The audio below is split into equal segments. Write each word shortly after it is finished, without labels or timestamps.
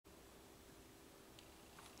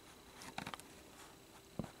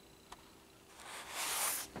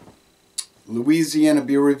Louisiana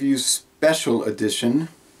Beer Review Special Edition,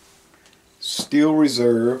 Steel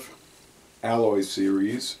Reserve Alloy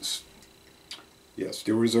Series. Yeah,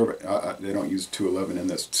 Steel Reserve, they don't use 211 in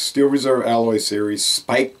this. Steel Reserve Alloy Series,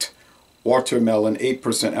 Spiked Watermelon,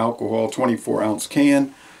 8% alcohol, 24-ounce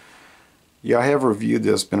can. Yeah, I have reviewed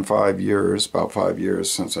this, been 5 years, about 5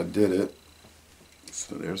 years since I did it.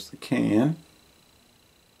 So there's the can.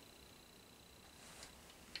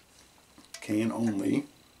 Can only,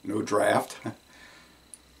 no draft.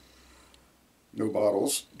 No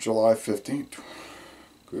bottles, July 15th.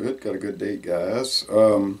 Good, got a good date, guys.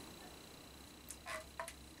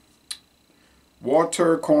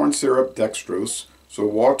 Water, corn syrup, dextrose. So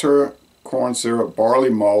water, corn syrup, barley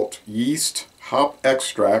malt, yeast, hop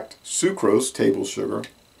extract, sucrose, table sugar,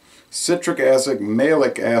 citric acid,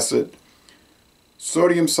 malic acid,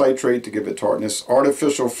 sodium citrate to give it tartness,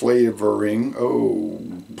 artificial flavoring. Oh,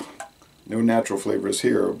 no natural flavors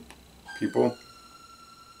here, people.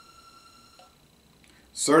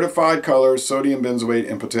 Certified colors, sodium benzoate,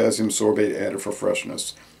 and potassium sorbate added for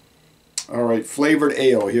freshness. Alright, flavored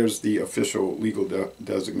ale. Here's the official legal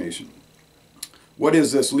designation. What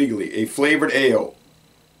is this legally? A flavored ale.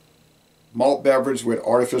 Malt beverage with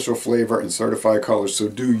artificial flavor and certified colors. So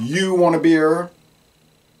do you want a beer,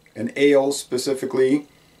 an ale specifically,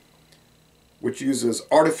 which uses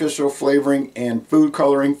artificial flavoring and food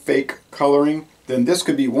coloring, fake coloring? Then this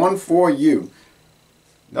could be one for you.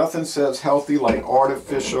 Nothing says healthy like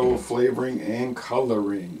artificial flavoring and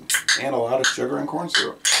coloring. And a lot of sugar and corn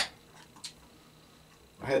syrup.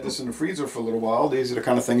 I had this in the freezer for a little while. These are the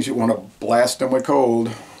kind of things you want to blast them with cold.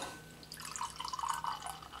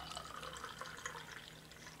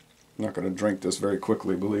 I'm not going to drink this very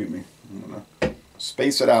quickly, believe me. I'm going to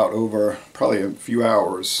space it out over probably a few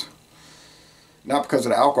hours. Not because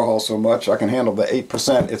of the alcohol so much. I can handle the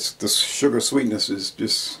 8%. It's the sugar sweetness is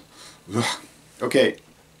just... Ugh. Okay.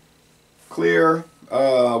 Clear,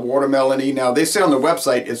 watermelon-y. Now they say on the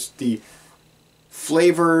website it's the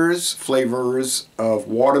flavors of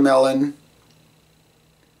watermelon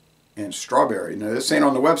and strawberry. Now they're saying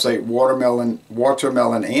on the website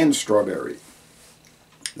watermelon and strawberry.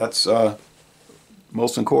 That's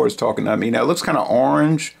Molson Coors talking to me. Now it looks kind of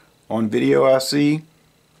orange on video, I see,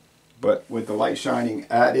 but with the light shining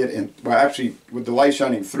at it, and well, actually with the light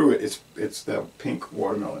shining through it, it's the pink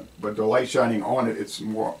watermelon, but the light shining on it, it's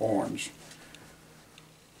more orange.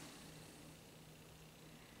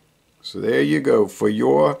 So there you go, for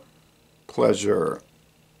your pleasure.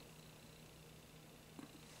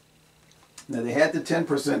 Now they had the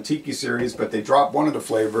 10% Tiki series, but they dropped one of the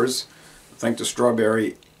flavors. I think the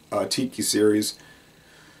strawberry Tiki series.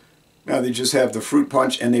 Now they just have the fruit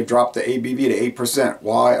punch, and they've dropped the ABV to 8%.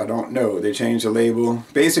 Why? I don't know. They changed the label.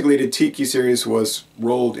 Basically the Tiki series was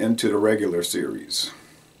rolled into the regular series.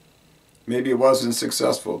 Maybe it wasn't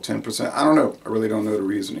successful, 10%. I don't know. I really don't know the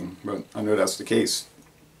reasoning, but I know that's the case.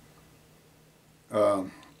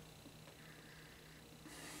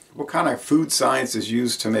 What kind of food science is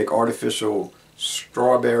used to make artificial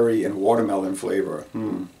strawberry and watermelon flavor?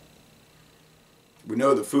 We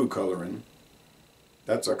know the food coloring.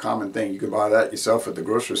 That's a common thing. You can buy that yourself at the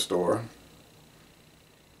grocery store.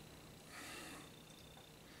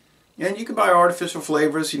 And you can buy artificial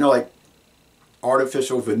flavors, you know, like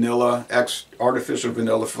artificial vanilla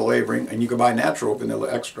flavoring, and you can buy natural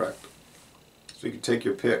vanilla extract. So you can take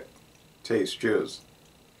your pick. Taste, cheers.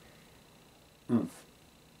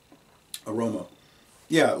 Aroma.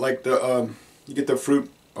 Yeah, like the you get the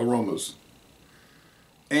fruit aromas.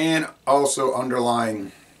 And also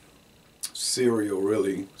underlying cereal,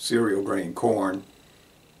 really, cereal grain, corn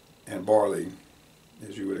and barley,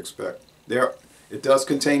 as you would expect. It does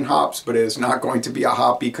contain hops, but it is not going to be a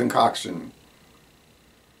hoppy concoction.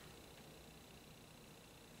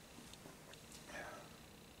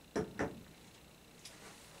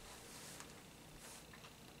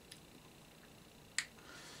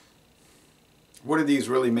 What are these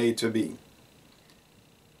really made to be?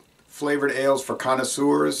 Flavored ales for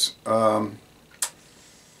connoisseurs? No,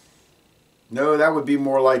 that would be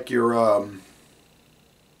more like your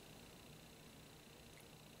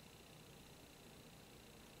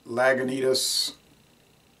Lagunitas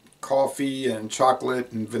coffee and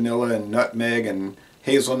chocolate and vanilla and nutmeg and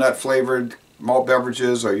hazelnut flavored malt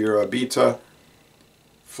beverages, or your Abita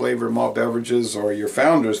flavored malt beverages, or your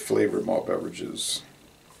Founders flavored malt beverages.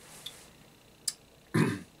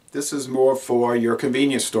 This is more for your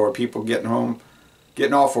convenience store. People getting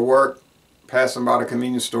off of work, passing by the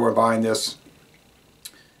convenience store, buying this,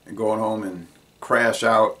 and going home and crash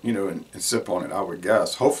out, you know, and sip on it, I would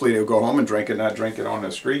guess. Hopefully they'll go home and drink it, not drink it on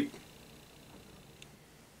the street.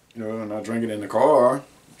 You know, not drink it in the car.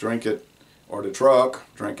 Drink it or the truck,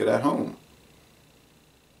 drink it at home.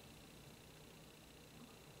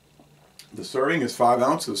 The serving is 5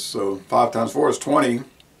 ounces, so 5 times 4 is 20.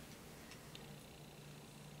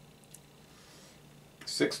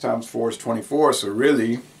 6 times 4 is 24, so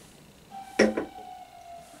really, there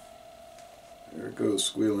it goes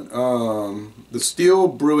squealing. The Steel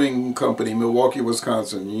Brewing Company, Milwaukee,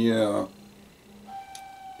 Wisconsin, yeah.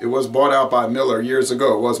 It was bought out by Miller years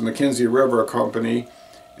ago. It was Mackenzie River Company,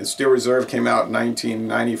 and Steel Reserve came out in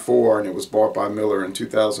 1994, and it was bought by Miller in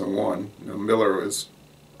 2001. You know, Miller is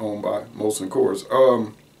owned by Molson Coors.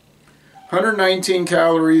 119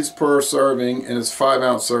 calories per serving, and it's 5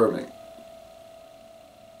 ounce serving.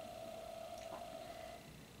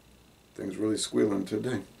 Things really squealing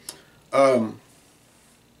today.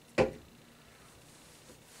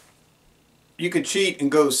 You could cheat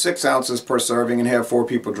and go 6 ounces per serving and have 4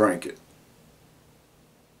 people drink it.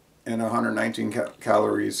 And 119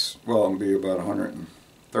 calories, well, it'll be about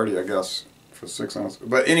 130, I guess, for 6 ounces.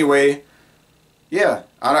 But anyway, yeah,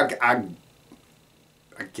 I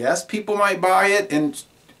guess people might buy it and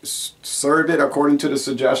serve it according to the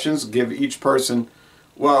suggestions. Give each person,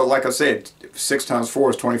 well, like I said, 6 times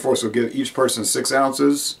 4 is 24, so give each person 6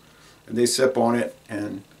 ounces, and they sip on it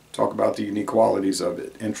and talk about the unique qualities of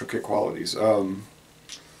it, intricate qualities.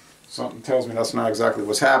 Something tells me that's not exactly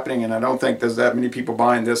what's happening, and I don't think there's that many people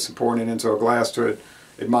buying this and pouring it into a glass to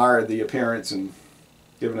admire the appearance and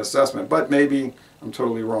give an assessment. But maybe I'm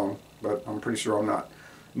totally wrong, but I'm pretty sure I'm not.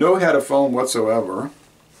 No head of foam whatsoever.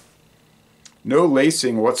 No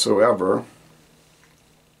lacing whatsoever.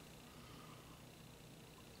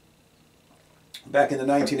 Back in the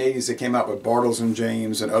 1980s, they came out with Bartles and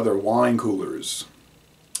James and other wine coolers.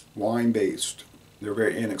 Wine-based. They're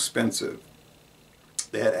very inexpensive.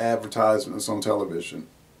 They had advertisements on television.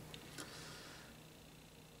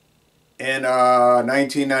 In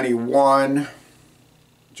 1991,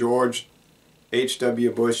 George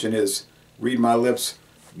H.W. Bush in his Read My Lips,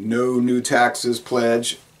 No New Taxes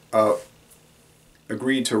pledge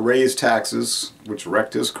agreed to raise taxes, which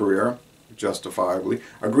wrecked his career, justifiably.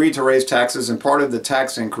 Agreed to raise taxes, and part of the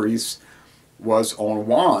tax increase was on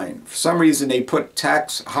wine. For some reason, they put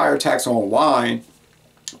higher tax on wine,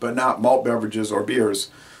 but not malt beverages or beers.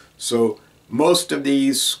 So most of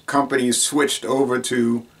these companies switched over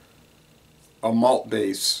to a malt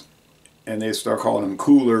base, and they start calling them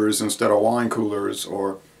coolers instead of wine coolers,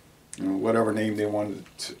 or you know, whatever name they wanted,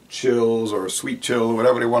 chills or sweet chill,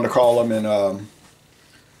 whatever they wanted to call them. And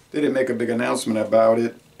they didn't make a big announcement about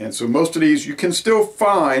it. And so most of these you can still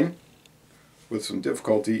find, with some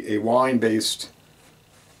difficulty, a wine-based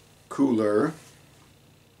cooler,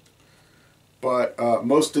 but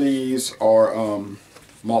most of these are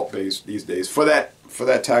malt-based these days for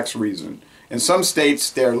that tax reason. In some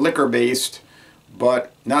states they're liquor-based,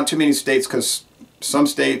 but not too many states, because some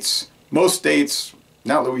states, most states,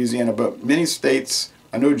 not Louisiana, but many states,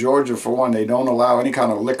 I know Georgia for one, they don't allow any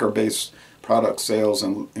kind of liquor-based product sales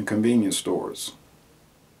in convenience stores.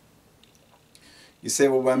 You say,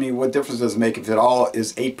 well, I mean, what difference does it make if it all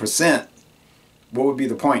is 8%? What would be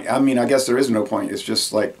the point? I mean, I guess there is no point. It's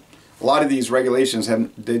just like a lot of these regulations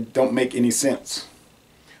they don't make any sense.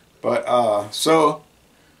 But so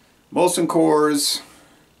Molson Coors,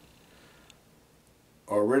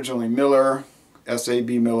 originally Miller, SAB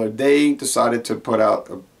Miller, they decided to put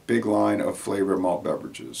out a big line of flavored malt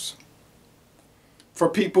beverages for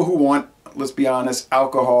people who want, let's be honest,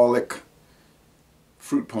 alcoholic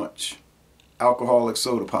fruit punch, alcoholic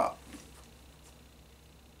soda pop.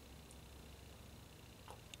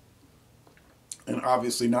 And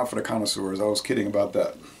obviously not for the connoisseurs. I was kidding about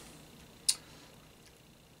that.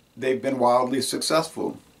 They've been wildly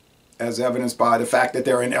successful, as evidenced by the fact that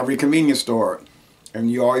they're in every convenience store.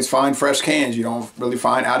 And you always find fresh cans. You don't really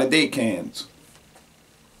find out-of-date cans.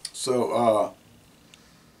 So,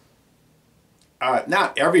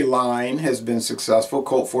 not every line has been successful.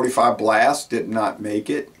 Colt 45 Blast did not make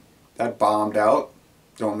it. That bombed out.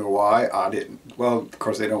 Don't know why. I didn't. Well, of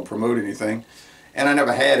course, they don't promote anything. And I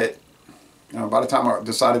never had it. By the time I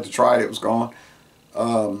decided to try it, it was gone.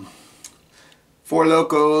 Four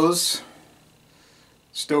Locos,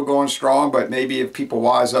 still going strong, but maybe if people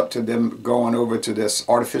wise up to them going over to this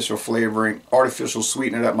artificial flavoring, artificial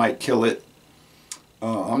sweetener, that might kill it.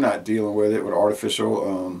 I'm not dealing with it with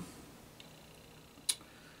artificial.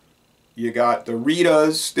 You got the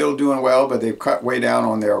Ritas still doing well, but they've cut way down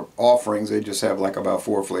on their offerings. They just have like about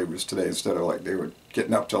 4 flavors today instead of like they were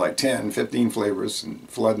getting up to like 10, 15 flavors and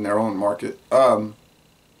flooding their own market. Probably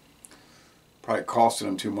costing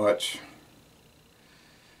them too much.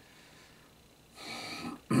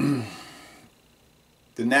 The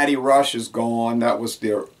Natty Rush is gone. That was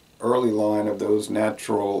their early line of those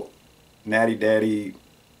natural Natty Daddy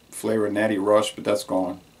flavor, Natty Rush, but that's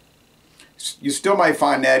gone. You still might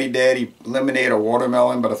find Natty Daddy lemonade or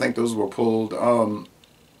watermelon, but I think those were pulled. Of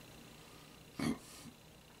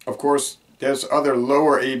course, there's other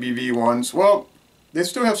lower ABV ones. Well, they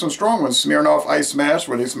still have some strong ones. Smirnoff Ice Smash,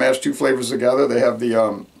 where they smash two flavors together. They have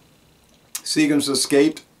the Seagram's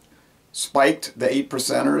Escaped Spiked, the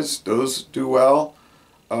 8%ers. Those do well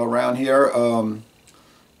around here.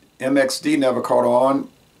 MXD never caught on.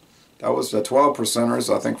 That was the 12%ers,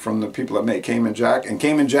 I think, from the people that make Cayman Jack. And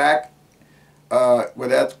Cayman Jack, well,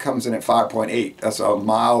 that comes in at 5.8. That's a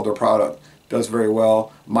milder product. Does very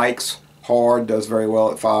well. Mike's Hard does very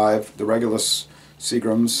well at 5. The regular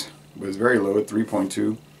Seagram's was very low at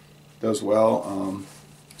 3.2. Does well.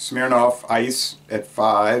 Smirnoff Ice at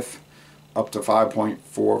 5. Up to 5.4,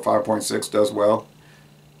 5.6 does well.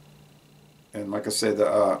 And like I said,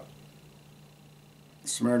 the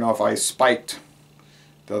Smirnoff Ice Spiked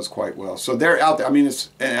does quite well. So they're out there. I mean,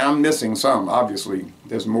 and I'm missing some, obviously.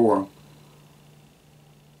 There's more.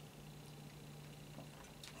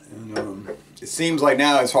 And it seems like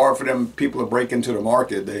now it's hard for them people to break into the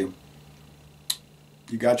market.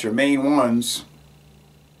 You got your main ones,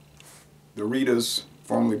 the Ritas,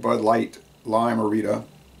 formerly Bud Light, Lime or Rita.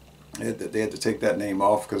 They had to take that name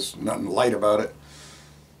off because nothing light about it.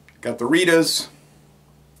 Got the Ritas,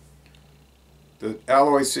 the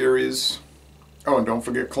Alloy series. Oh, and don't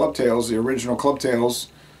forget Club Tales, the original Club Tales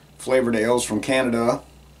flavored ales from Canada,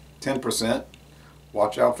 10%.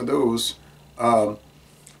 Watch out for those.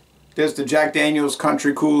 There's the Jack Daniel's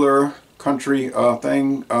Country Cooler Country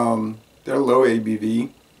thing. They're low ABV.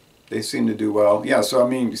 They seem to do well. Yeah, so I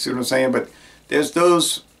mean, you see what I'm saying? But there's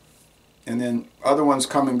those, and then other ones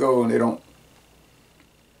come and go, and they don't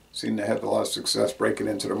seem to have a lot of success breaking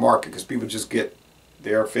into the market because people just get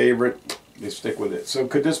their favorite, they stick with it. So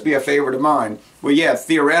could this be a favorite of mine? Well, yeah,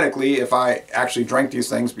 theoretically, if I actually drank these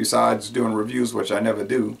things besides doing reviews, which I never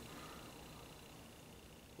do.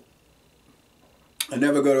 I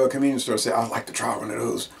never go to a convenience store and say, I'd like to try one of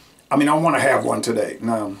those. I mean, I want to have one today.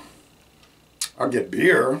 No. I'll get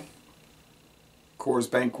beer, Coors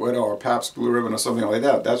Banquet or Pabst Blue Ribbon or something like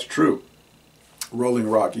that. That's true. Rolling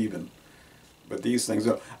Rock even. But these things,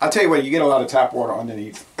 I'll tell you what, you get a lot of tap water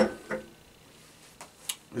underneath.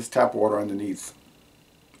 There's tap water underneath.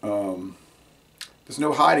 There's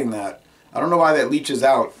no hiding that. I don't know why that leaches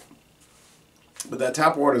out, but that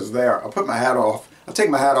tap water is there. I'll put my hat off. I'll take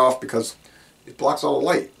my hat off because it blocks all the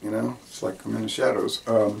light, you know. It's like I'm in the shadows.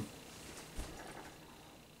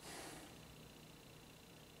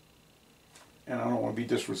 And I don't want to be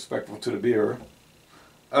disrespectful to the beer.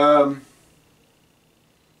 I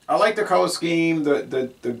like the color scheme,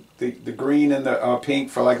 the green and the pink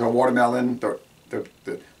for like a watermelon, the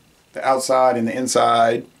outside and the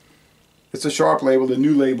inside. It's a sharp label. The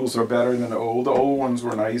new labels are better than the old. The old ones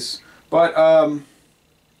were nice, but I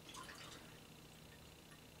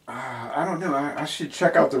don't know. I should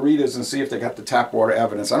check out the Ritas and see if they got the tap water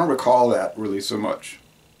evidence. I don't recall that really so much.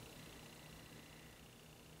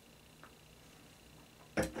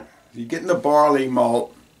 You're getting the barley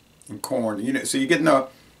malt and corn. You know, so you're getting a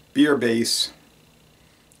beer base,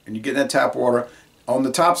 and you're getting that tap water. On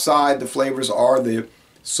the top side, the flavors are the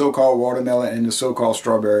so-called watermelon and the so-called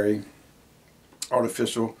strawberry,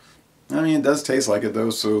 artificial. I mean, it does taste like it though.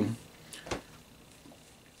 So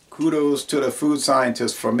kudos to the food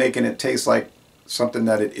scientists for making it taste like something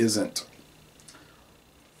that it isn't.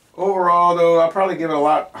 Overall, though, I'll probably give it a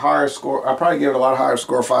lot higher score. I'll probably give it a lot higher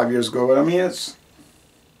score 5 years ago. But I mean, it's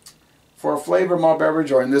for a flavored malt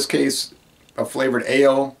beverage, or in this case, a flavored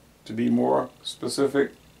ale, to be more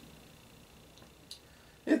specific.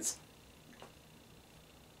 I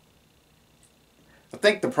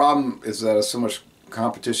think the problem is that so much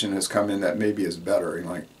competition has come in that maybe is better. You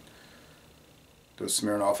know, like the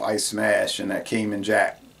Smirnoff Ice Smash and that Cayman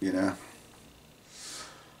Jack, you know.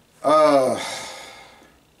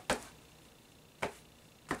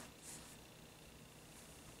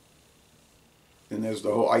 Then there's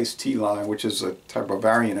the whole iced tea line, which is a type of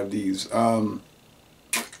variant of these. I'm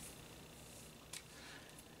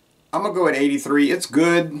gonna go at 83. It's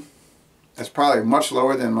good. It's probably much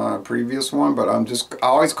lower than my previous one, but I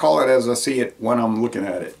always call it as I see it when I'm looking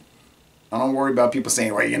at it. I don't worry about people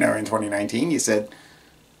saying, well, you know, in 2019 you said,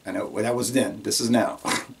 I know, well, that was then, this is now.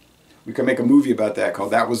 We could make a movie about that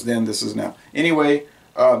called That Was Then, This Is Now. Anyway,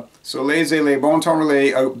 so Les Bon Temps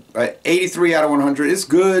Relais, 83 out of 100. It's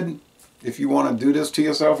good if you want to do this to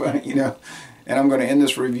yourself, you know. And I'm going to end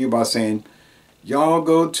this review by saying, y'all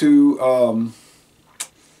go to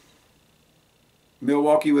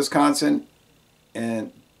Milwaukee, Wisconsin,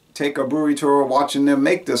 and take a brewery tour watching them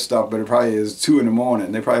make this stuff, but it probably is 2 in the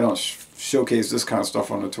morning. They probably don't showcase this kind of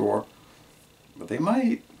stuff on the tour, but they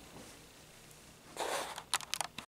might.